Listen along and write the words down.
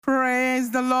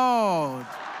Praise the Lord.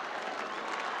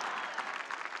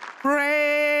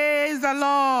 Praise the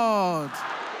Lord.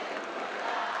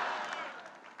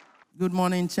 Good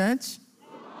morning, church. Good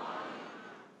morning.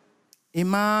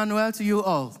 Emmanuel to you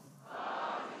all.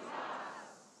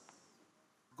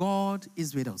 God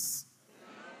is with us.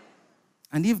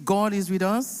 And if God is with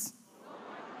us,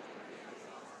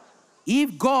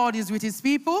 if God is with his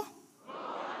people,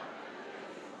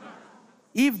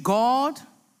 if God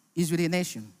is with a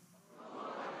nation,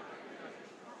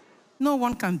 no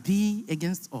one can be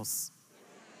against us.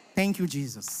 Thank you,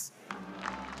 Jesus.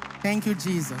 Thank you,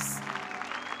 Jesus.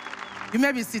 You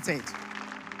may be seated.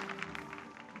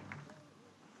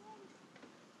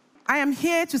 I am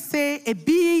here to say a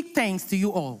big thanks to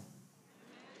you all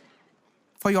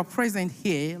for your presence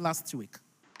here last week.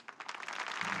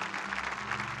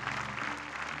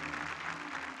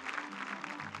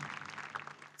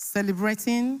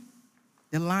 Celebrating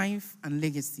the life and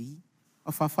legacy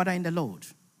of our father in the Lord,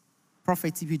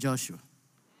 Prophet T.B. Joshua.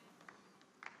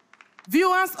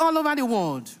 Viewers all over the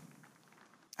world,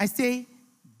 I say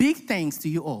big thanks to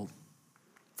you all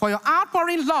for your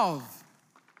outpouring love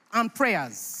and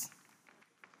prayers.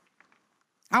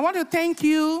 I want to thank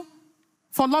you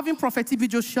for loving Prophet T.B.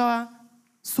 Joshua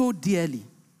so dearly.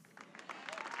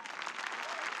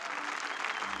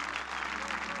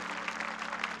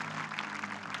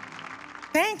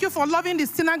 Thank you for loving the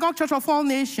Synagogue Church of All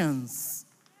Nations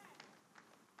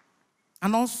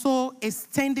and also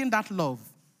extending that love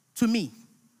to me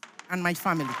and my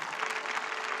family.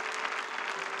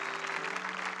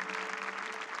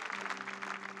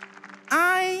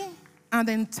 I and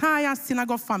the entire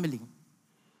Synagogue family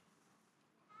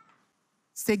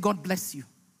say God bless you.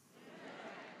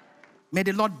 May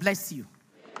the Lord bless you.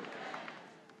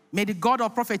 May the God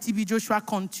of Prophet T.B. Joshua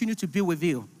continue to be with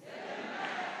you.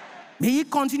 May he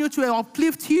continue to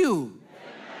uplift you,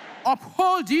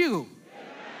 uphold you,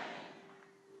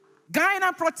 guide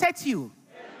and protect you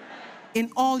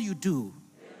in all you do.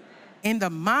 In the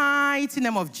mighty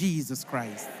name of Jesus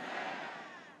Christ.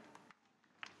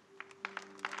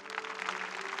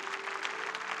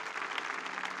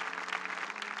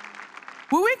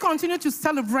 We will continue to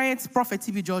celebrate Prophet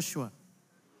T.B. Joshua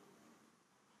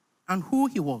and who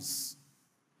he was,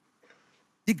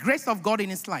 the grace of God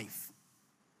in his life,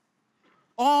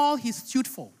 all he stood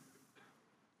for.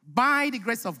 By the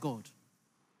grace of God,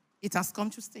 it has come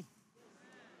to stay.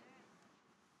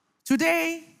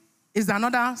 Today is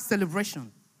another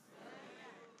celebration,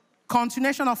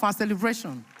 continuation of our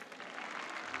celebration.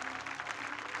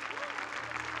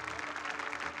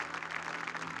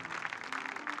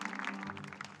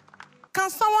 Can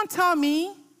someone tell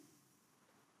me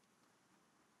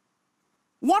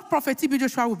what Prophet T.B.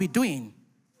 Joshua will be doing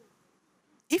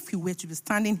if he were to be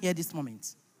standing here this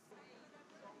moment?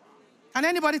 Can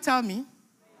anybody tell me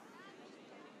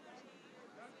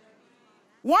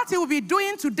what he will be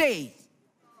doing today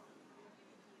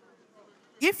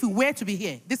if he were to be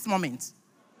here this moment?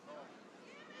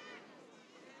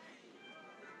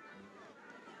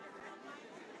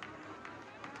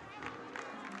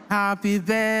 Happy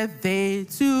birthday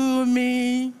to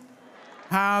me.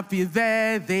 Happy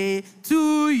birthday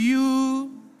to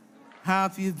you.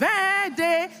 Happy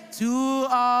birthday to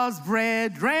us,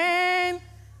 brethren.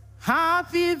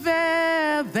 Happy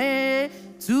birthday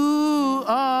to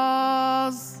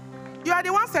us. You are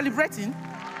the one celebrating.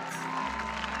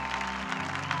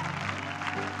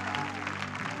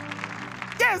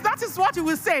 Yes, that is what you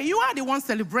will say. You are the one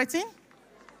celebrating.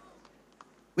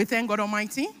 We thank God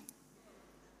Almighty.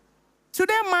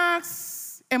 Today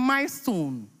marks a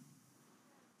milestone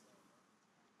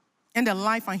in the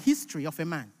life and history of a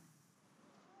man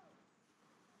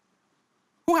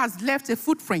who has left a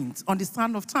footprint on the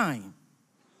sand of time.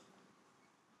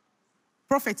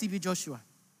 Prophet T.B. Joshua,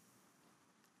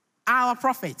 our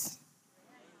prophet,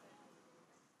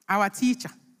 our teacher,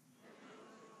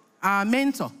 our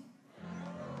mentor,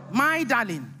 my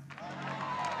darling.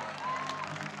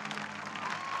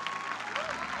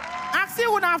 As he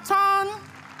would have turned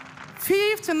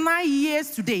 59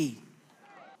 years today,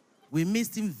 we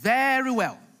missed him very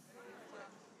well.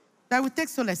 That we take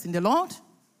solace in the Lord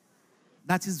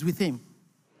that is with him.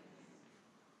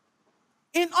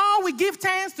 In all, we give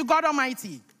thanks to God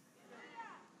Almighty.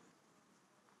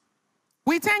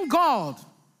 We thank God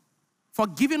for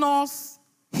giving us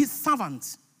his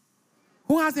servant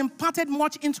who has imparted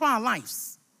much into our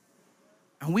lives.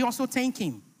 And we also thank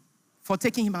him for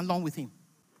taking him along with him.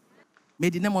 May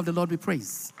the name of the Lord be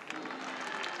praised.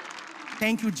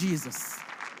 Thank you, Jesus.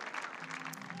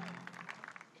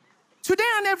 Today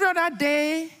and every other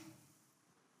day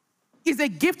is a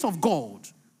gift of God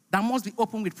that must be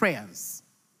opened with prayers.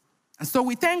 And so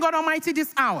we thank God Almighty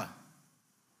this hour.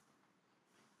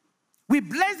 We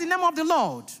bless the name of the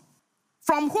Lord,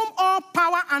 from whom all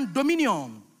power and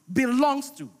dominion belongs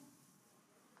to.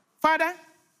 Father,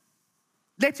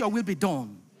 let your will be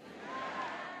done. Amen.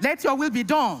 Let your will be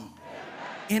done.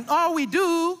 Amen. In all we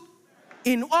do,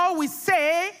 in all we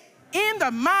say, in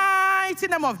the mighty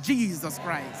name of Jesus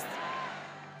Christ.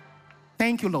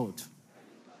 Thank you, Lord.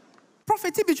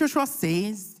 Prophet T.B. Joshua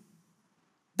says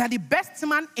that the best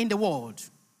man in the world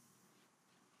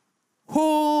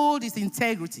holds his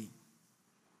integrity.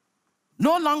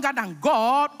 No longer than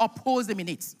God upholds him in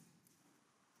it.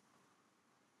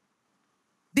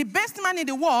 The best man in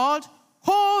the world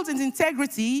holds his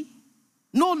integrity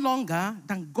no longer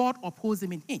than God upholds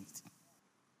him in it.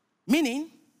 Meaning,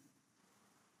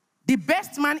 the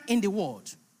best man in the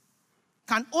world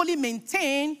can only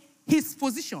maintain his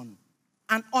position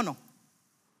and honor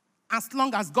as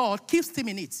long as God keeps him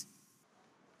in it.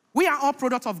 We are all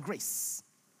products of grace.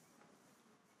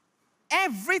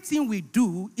 Everything we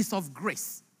do is of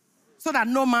grace, so that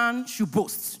no man should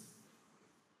boast.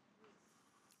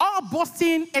 All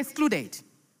boasting excluded.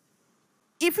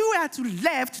 If we were to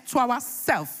left to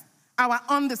ourselves, our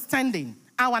understanding,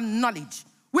 our knowledge,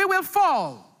 we will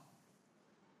fall.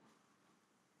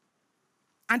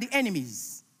 And the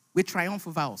enemies will triumph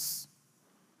over us.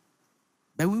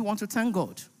 But we want to thank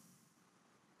God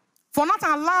for not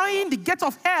allowing the gate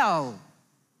of hell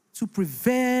to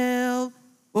prevail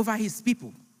over his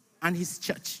people and his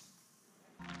church.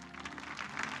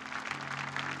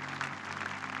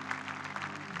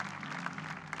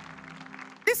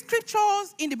 The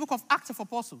scriptures in the book of Acts of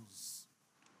Apostles,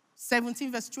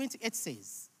 17 verse 28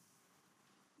 says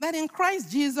that in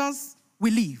Christ Jesus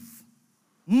we live,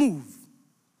 move,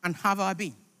 and have our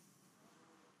being.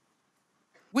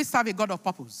 We serve a God of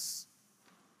purpose.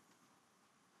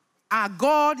 Our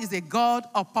God is a God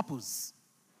of purpose.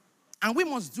 And we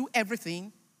must do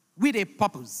everything with a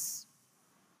purpose.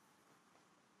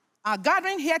 Our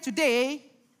gathering here today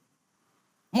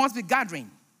must be gathering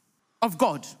of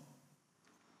God.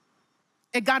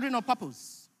 A gathering of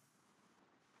purpose.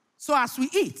 So as we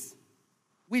eat,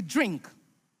 we drink,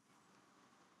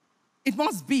 it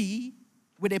must be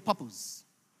with a purpose.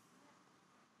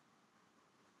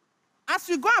 As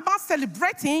we go about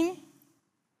celebrating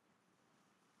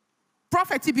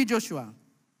Prophet T.B. Joshua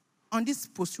on this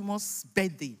posthumous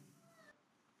birthday,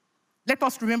 let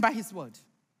us remember his word.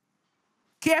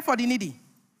 Care for the needy.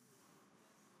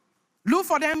 Look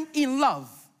for them in love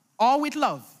or with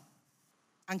love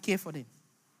and care for them.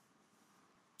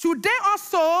 Today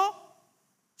also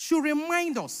should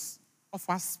remind us of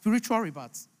our spiritual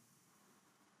rebirth.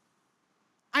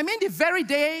 I mean the very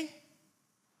day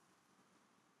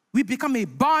we become a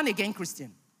born-again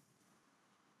Christian.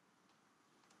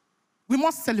 We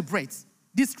must celebrate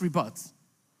this rebirth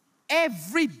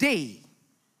every day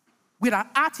with our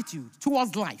attitude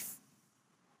towards life,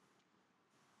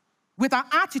 with our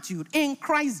attitude in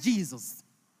Christ Jesus.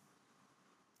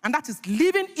 And that is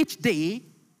living each day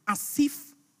as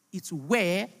if it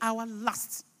were our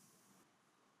last.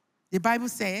 The Bible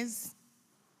says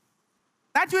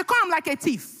that you will come like a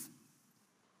thief.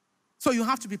 So you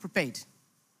have to be prepared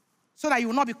so that you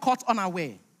will not be caught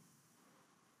unaware.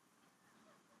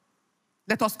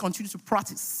 Let us continue to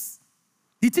practice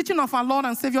the teaching of our Lord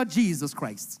and Savior Jesus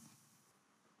Christ.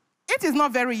 It is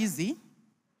not very easy,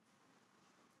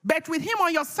 but with him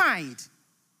on your side,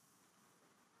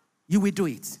 you will do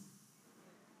it.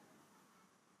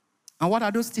 And what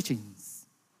are those teachings?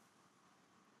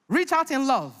 Reach out in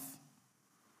love,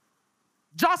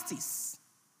 justice,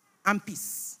 and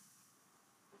peace.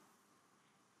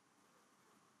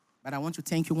 But I want to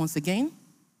thank you once again.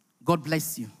 God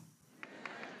bless you.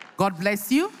 God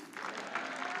bless you.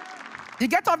 The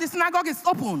gate of the synagogue is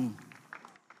open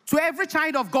to every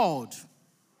child of God.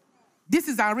 This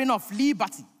is an arena of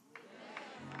liberty,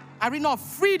 arena of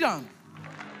freedom.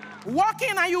 Walk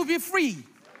in and you'll be free.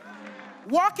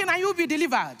 Walk in and you'll be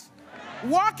delivered.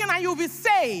 Walk in and you'll be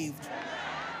saved.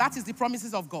 That is the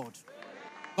promises of God.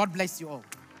 God bless you all.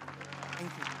 Thank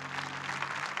you.